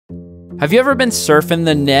Have you ever been surfing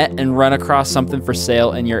the net and run across something for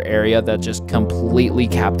sale in your area that just completely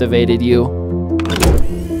captivated you?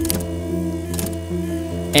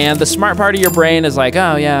 And the smart part of your brain is like,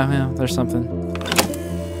 oh yeah, there's something.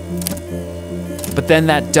 But then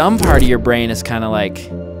that dumb part of your brain is kind of like,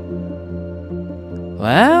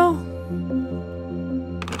 well,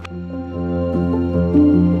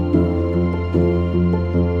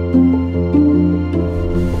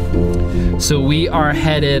 so we are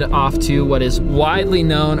headed off to what is widely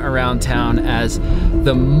known around town as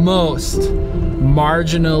the most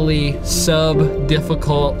marginally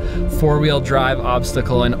sub-difficult four-wheel drive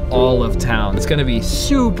obstacle in all of town. It's gonna be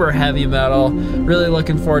super heavy metal. Really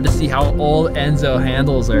looking forward to see how old Enzo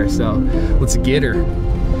handles her, so let's get her.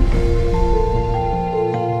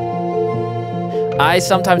 I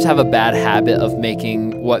sometimes have a bad habit of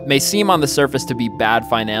making what may seem on the surface to be bad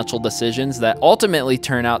financial decisions that ultimately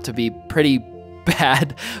turn out to be pretty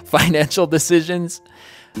bad financial decisions.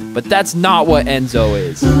 But that's not what Enzo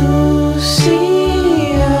is.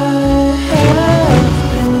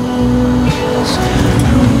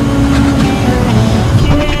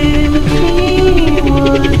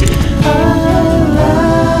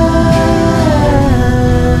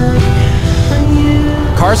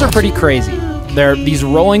 Cars are pretty crazy. They're these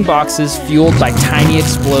rolling boxes fueled by tiny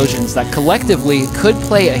explosions that collectively could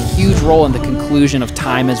play a huge role in the conclusion of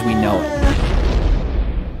time as we know it.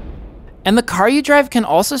 And the car you drive can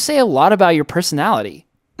also say a lot about your personality.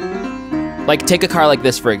 Like, take a car like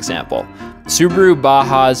this, for example. Subaru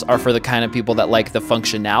Bajas are for the kind of people that like the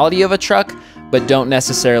functionality of a truck, but don't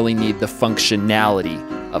necessarily need the functionality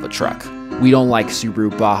of a truck. We don't like Subaru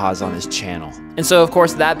Bajas on this channel. And so, of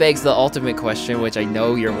course, that begs the ultimate question, which I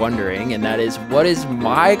know you're wondering, and that is, what does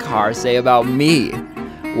my car say about me?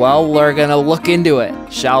 Well, we're gonna look into it,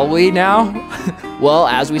 shall we now? Well,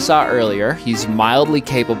 as we saw earlier, he's mildly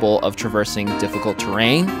capable of traversing difficult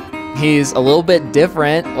terrain. He's a little bit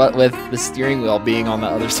different, what with the steering wheel being on the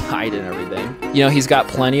other side and everything. You know, he's got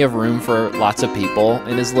plenty of room for lots of people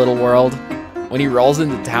in his little world. When he rolls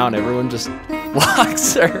into town, everyone just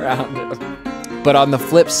walks around him. But on the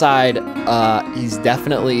flip side, he's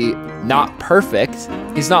definitely not perfect.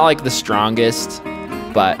 He's not like the strongest,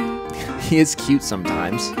 but he is cute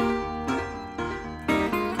sometimes.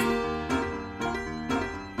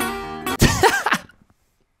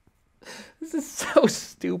 This is so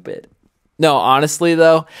stupid. No, honestly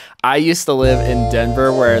though, I used to live in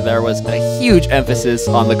Denver where there was a huge emphasis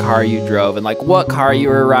on the car you drove, and like what car you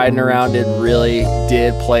were riding around did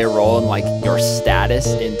play a role in like your status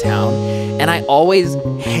in town. And I always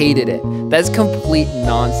hated it. That's complete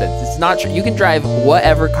nonsense. It's not true. You can drive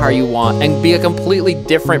whatever car you want and be a completely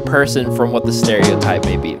different person from what the stereotype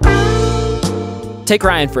may be. Take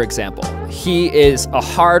Ryan, for example. He is a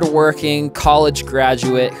hard-working college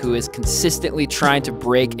graduate who is consistently trying to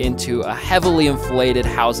break into a heavily inflated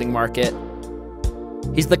housing market.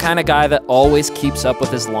 He's the kind of guy that always keeps up with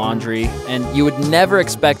his laundry, and you would never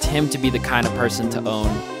expect him to be the kind of person to own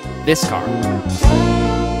this car.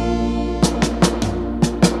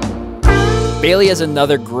 Bailey is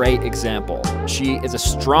another great example. She is a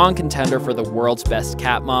strong contender for the world's best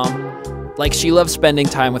cat mom. Like, she loves spending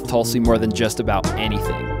time with Tulsi more than just about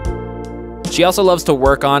anything. She also loves to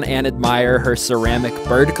work on and admire her ceramic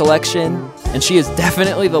bird collection, and she is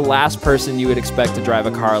definitely the last person you would expect to drive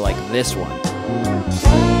a car like this one.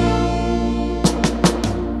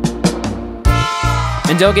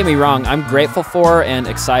 And don't get me wrong, I'm grateful for and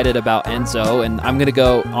excited about Enzo, and I'm gonna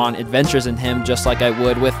go on adventures in him just like I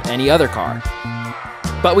would with any other car.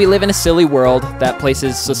 But we live in a silly world that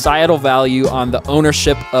places societal value on the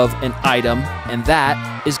ownership of an item, and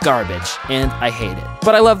that is garbage, and I hate it.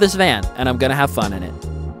 But I love this van, and I'm gonna have fun in it.